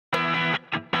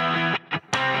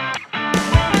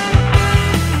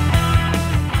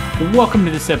Welcome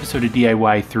to this episode of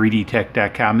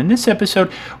DIY3DTech.com. In this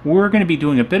episode, we're going to be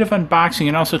doing a bit of unboxing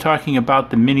and also talking about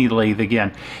the mini lathe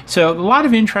again. So a lot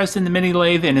of interest in the mini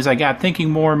lathe, and as I got thinking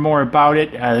more and more about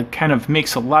it, it kind of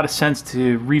makes a lot of sense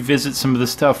to revisit some of the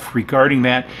stuff regarding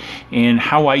that and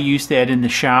how I use that in the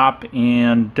shop.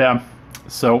 And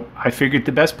so I figured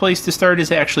the best place to start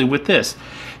is actually with this.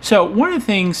 So one of the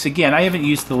things, again, I haven't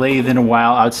used the lathe in a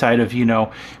while outside of,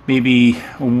 maybe,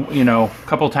 a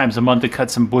couple times a month to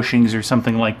cut some bushings or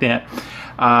something like that.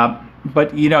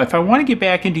 But, if I want to get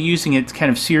back into using it kind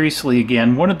of seriously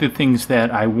again, one of the things that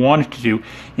I wanted to do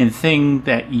and the thing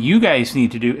that you guys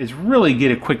need to do is really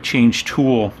get a quick change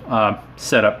tool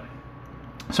set up.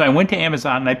 So I went to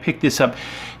Amazon and I picked this up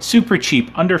super cheap,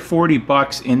 under 40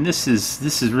 bucks, and this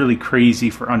is really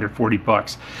crazy for under 40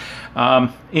 bucks.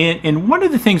 And one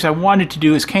of the things I wanted to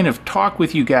do is kind of talk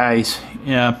with you guys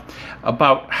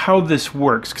about how this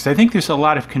works, because I think there's a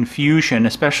lot of confusion,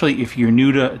 especially if you're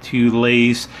new to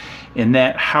lathes, and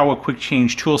that how a quick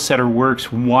change tool setter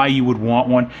works, why you would want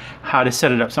one, how to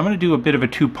set it up. So I'm going to do a bit of a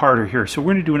two-parter here. So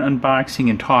we're going to do an unboxing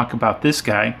and talk about this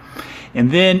guy. And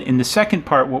then in the second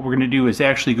part, what we're going to do is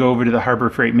actually go over to the Harbor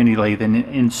Freight mini lathe and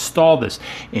install this.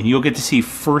 And you'll get to see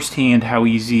firsthand how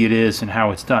easy it is and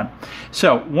how it's done.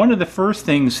 So one of the first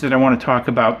things that I want to talk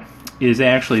about is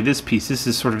actually this piece. This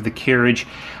is sort of the carriage.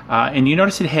 And you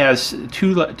notice it has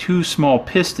two small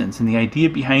pistons. And the idea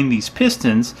behind these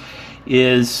pistons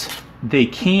is they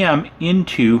cam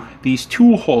into these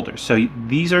tool holders. So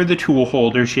these are the tool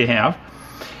holders you have.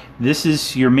 This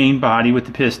is your main body with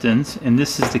the pistons, and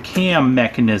this is the cam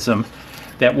mechanism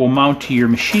that will mount to your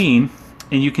machine,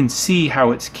 and you can see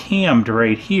how it's cammed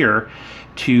right here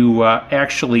to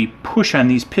actually push on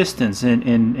these pistons and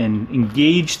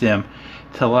engage them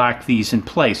to lock these in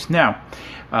place. Now,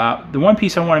 the one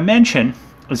piece I want to mention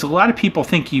is a lot of people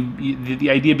think the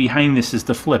idea behind this is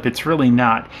the flip. It's really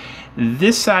not.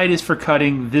 This side is for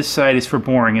cutting, this side is for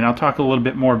boring, and I'll talk a little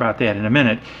bit more about that in a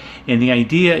minute. And the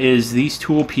idea is these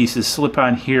tool pieces slip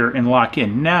on here and lock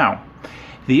in. Now,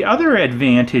 the other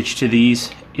advantage to these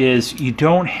is you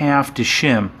don't have to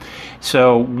shim.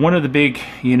 So one of the big,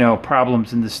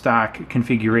 problems in the stock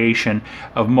configuration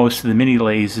of most of the mini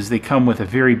lathes is they come with a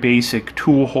very basic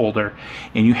tool holder,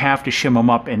 and you have to shim them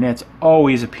up, and that's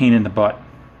always a pain in the butt.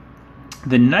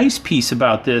 The nice piece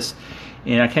about this,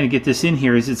 and I kind of get this in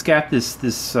here, is it's got this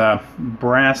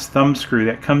brass thumb screw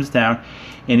that comes down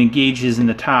and engages in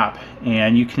the top,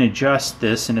 and you can adjust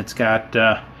this, and it's got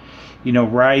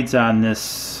rides on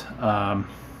this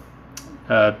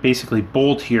basically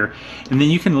bolt here, and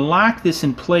then you can lock this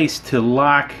in place to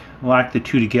lock the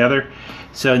two together.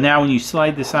 So now when you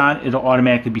slide this on, it'll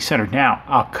automatically be centered. Now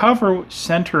I'll cover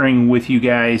centering with you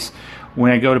guys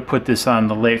when I go to put this on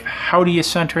the lathe. How do you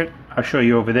center it? I'll show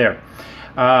you over there.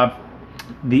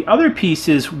 The other piece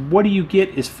is, what do you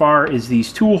get as far as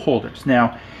these tool holders?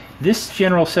 Now, this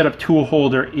general setup tool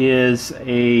holder is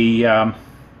a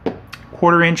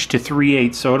 1/4 inch to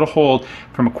 3/8, so it'll hold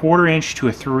from a 1/4 inch to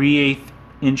a 3/8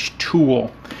 inch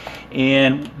tool.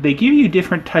 And they give you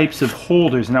different types of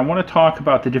holders, and I want to talk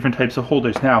about the different types of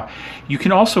holders. Now, you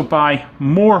can also buy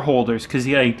more holders, because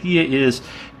the idea is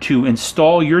to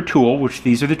install your tool, which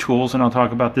these are the tools, and I'll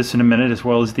talk about this in a minute as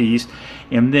well as these.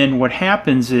 And then what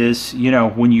happens is,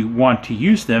 when you want to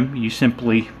use them, you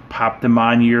simply pop them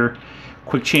on your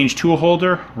quick change tool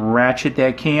holder, ratchet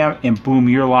that cam, and boom,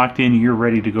 you're locked in, you're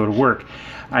ready to go to work.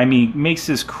 I mean, makes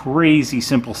this crazy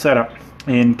simple setup,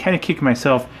 and kind of kick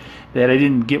myself that I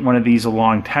didn't get one of these a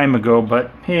long time ago,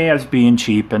 but hey, I was being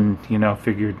cheap and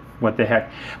figured what the heck.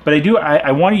 But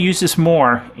I want to use this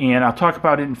more, and I'll talk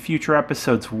about it in future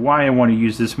episodes why I want to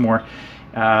use this more.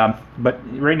 But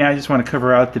right now I just want to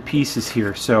cover out the pieces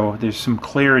here so there's some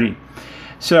clarity.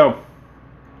 So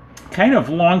kind of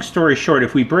long story short,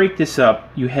 if we break this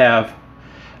up, you have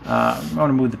I want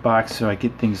to move the box so I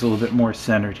get things a little bit more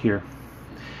centered here.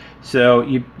 So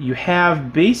you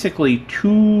have basically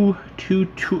two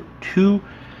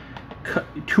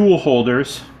tool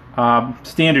holders,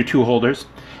 standard tool holders.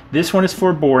 This one is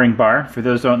for a boring bar. For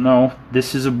those who don't know,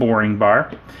 this is a boring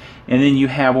bar. And then you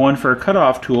have one for a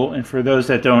cutoff tool, and for those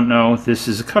that don't know, this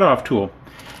is a cutoff tool.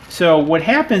 So what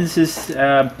happens is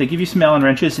they give you some Allen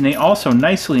wrenches, and they also,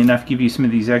 nicely enough, give you some of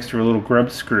these extra little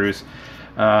grub screws.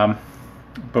 But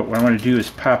what I want to do is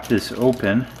pop this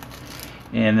open.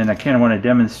 And then I kind of want to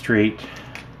demonstrate.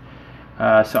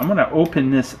 So I'm going to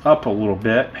open this up a little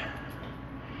bit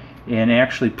and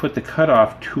actually put the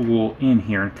cutoff tool in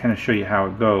here and kind of show you how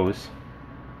it goes.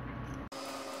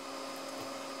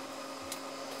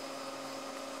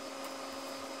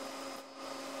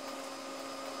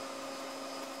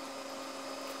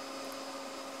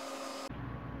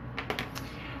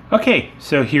 Okay,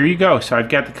 so here you go. So I've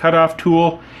got the cutoff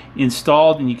tool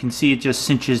installed, and you can see it just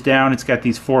cinches down. It's got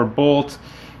these 4 bolts.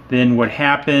 Then what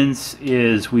happens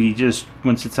is we just,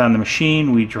 once it's on the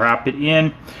machine, we drop it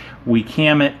in, we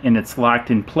cam it, and it's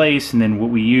locked in place. And then what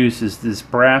we use is this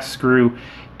brass screw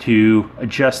to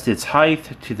adjust its height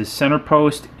to the center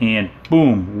post, and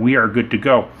boom, we are good to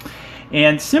go.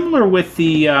 And similar with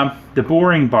the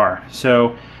boring bar.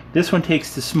 So this one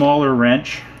takes the smaller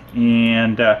wrench,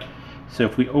 and so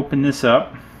if we open this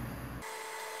up,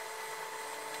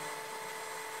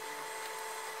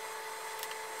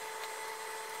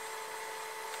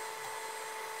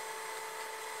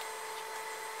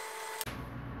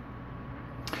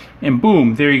 and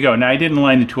boom, there you go. Now I didn't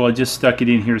line the tool, I just stuck it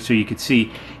in here so you could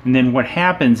see. And then what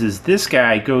happens is this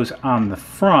guy goes on the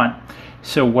front.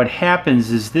 So what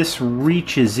happens is this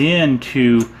reaches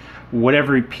into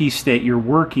whatever piece that you're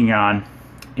working on.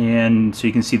 And so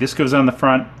you can see this goes on the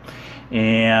front,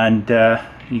 and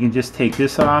you can just take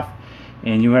this off,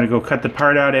 and you want to go cut the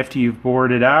part out after you've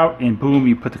bored it out, and boom,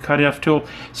 you put the cutoff tool.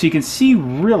 So you can see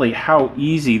really how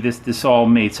easy this all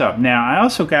mates up. Now I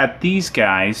also got these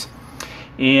guys,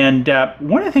 and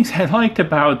one of the things I liked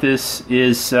about this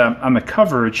is on the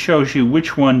cover it shows you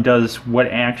which one does what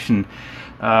action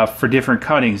for different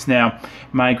cuttings. Now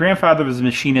my grandfather was a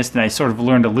machinist, and I sort of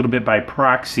learned a little bit by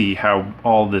proxy how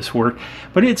all this worked,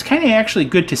 but it's kind of actually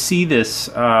good to see this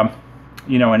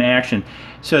you know, in action.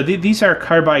 So these are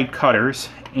Carbide Cutters,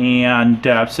 and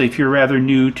so if you're rather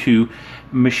new to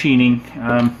machining,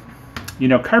 you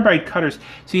know, Carbide Cutters,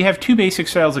 so you have 2 basic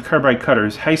styles of Carbide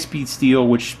Cutters: high-speed steel,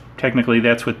 which technically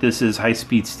that's what this is,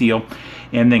 high-speed steel,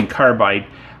 and then carbide.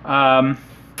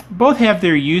 Both have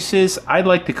their uses. I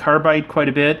like the carbide quite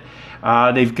a bit.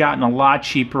 They've gotten a lot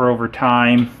cheaper over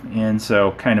time, and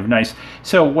so kind of nice.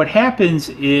 So what happens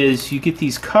is you get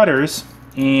these cutters,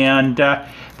 and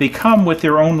they come with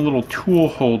their own little tool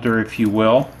holder, if you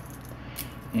will.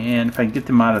 And if I can get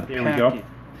them out of the packet. There we go.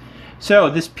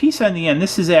 So this piece on the end,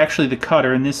 this is actually the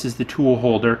cutter, and this is the tool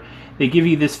holder. They give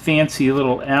you this fancy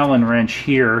little Allen wrench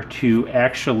here to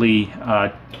actually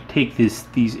take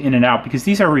these in and out, because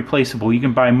these are replaceable. You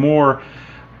can buy more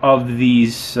of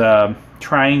these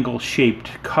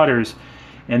triangle-shaped cutters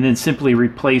and then simply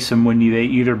replace them when they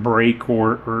either break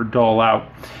or dull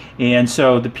out. And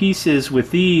so the pieces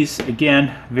with these,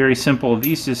 again, very simple.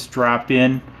 These just drop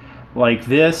in like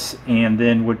this, and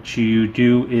then what you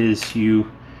do is you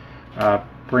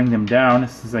bring them down.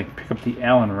 This is like pick up the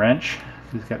Allen wrench.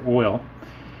 It's got oil,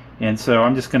 and so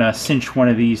I'm just gonna cinch one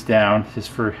of these down just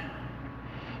for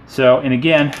so, and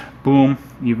again, boom,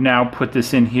 you've now put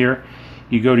this in here.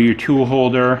 You go to your tool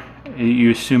holder,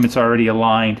 you assume it's already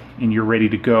aligned, and you're ready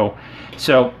to go.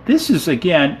 So this is,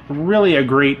 again, really a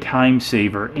great time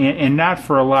saver, and not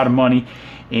for a lot of money.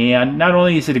 And not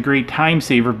only is it a great time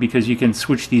saver because you can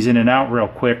switch these in and out real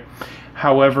quick,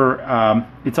 however,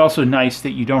 it's also nice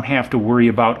that you don't have to worry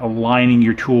about aligning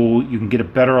your tool. You can get a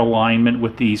better alignment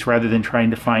with these rather than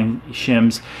trying to find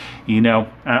shims. You know,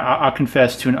 I'll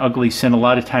confess to an ugly sin. A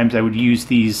lot of times I would use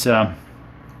these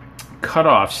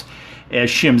cutoffs as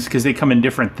shims because they come in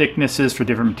different thicknesses for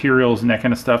different materials and that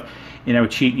kind of stuff. And I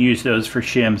would cheat and use those for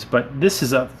shims, but this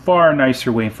is a far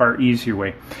nicer way, far easier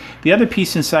way. The other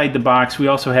piece inside the box, we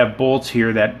also have bolts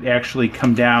here that actually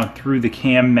come down through the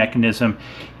cam mechanism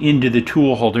into the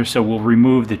tool holder. So we'll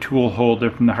remove the tool holder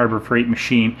from the Harbor Freight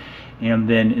machine and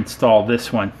then install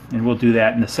this one, and we'll do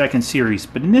that in the second series.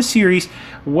 But in this series,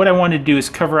 what I want to do is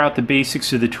cover out the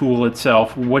basics of the tool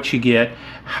itself, what you get,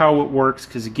 how it works,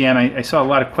 because again, I saw a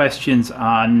lot of questions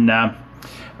on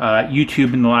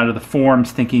YouTube and a lot of the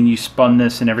forums thinking you spun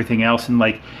this and everything else, and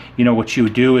like, you know, what you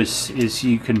would do is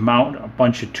you can mount a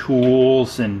bunch of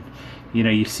tools, and you know,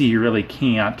 you see you really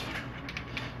can't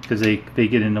because they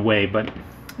get in the way. But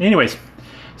anyways,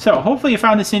 so hopefully you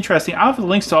found this interesting. I'll have the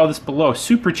links to all this below.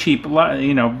 Super cheap, a lot,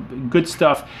 you know, good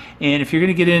stuff. And if you're going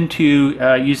to get into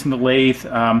using the lathe,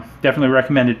 definitely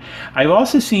recommend it. I've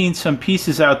also seen some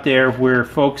pieces out there where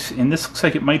folks, and this looks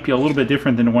like it might be a little bit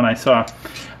different than the one I saw,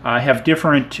 have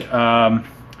different,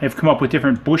 have come up with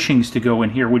different bushings to go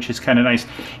in here, which is kind of nice,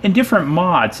 and different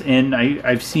mods. And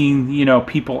I've seen, you know,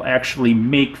 people actually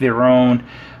make their own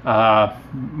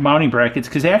mounting brackets,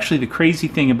 because actually the crazy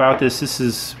thing about this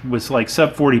was like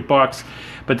sub 40 bucks,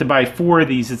 but to buy 4 of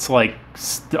these, it's like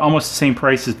almost the same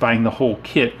price as buying the whole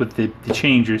kit with the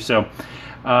changer. So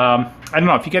I don't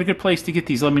know, if you got a good place to get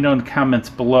these, let me know in the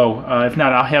comments below. If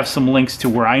not, I'll have some links to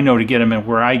where I know to get them and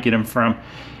where I get them from.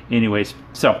 Anyways,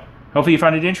 so hopefully you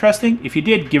found it interesting. If you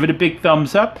did, give it a big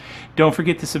thumbs up. Don't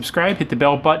forget to subscribe, hit the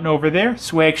bell button over there,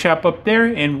 swag shop up there,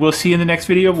 and we'll see you in the next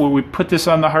video where we put this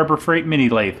on the Harbor Freight mini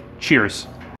lathe. Cheers.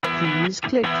 Please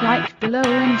click like below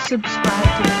and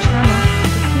subscribe to the channel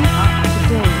to keep up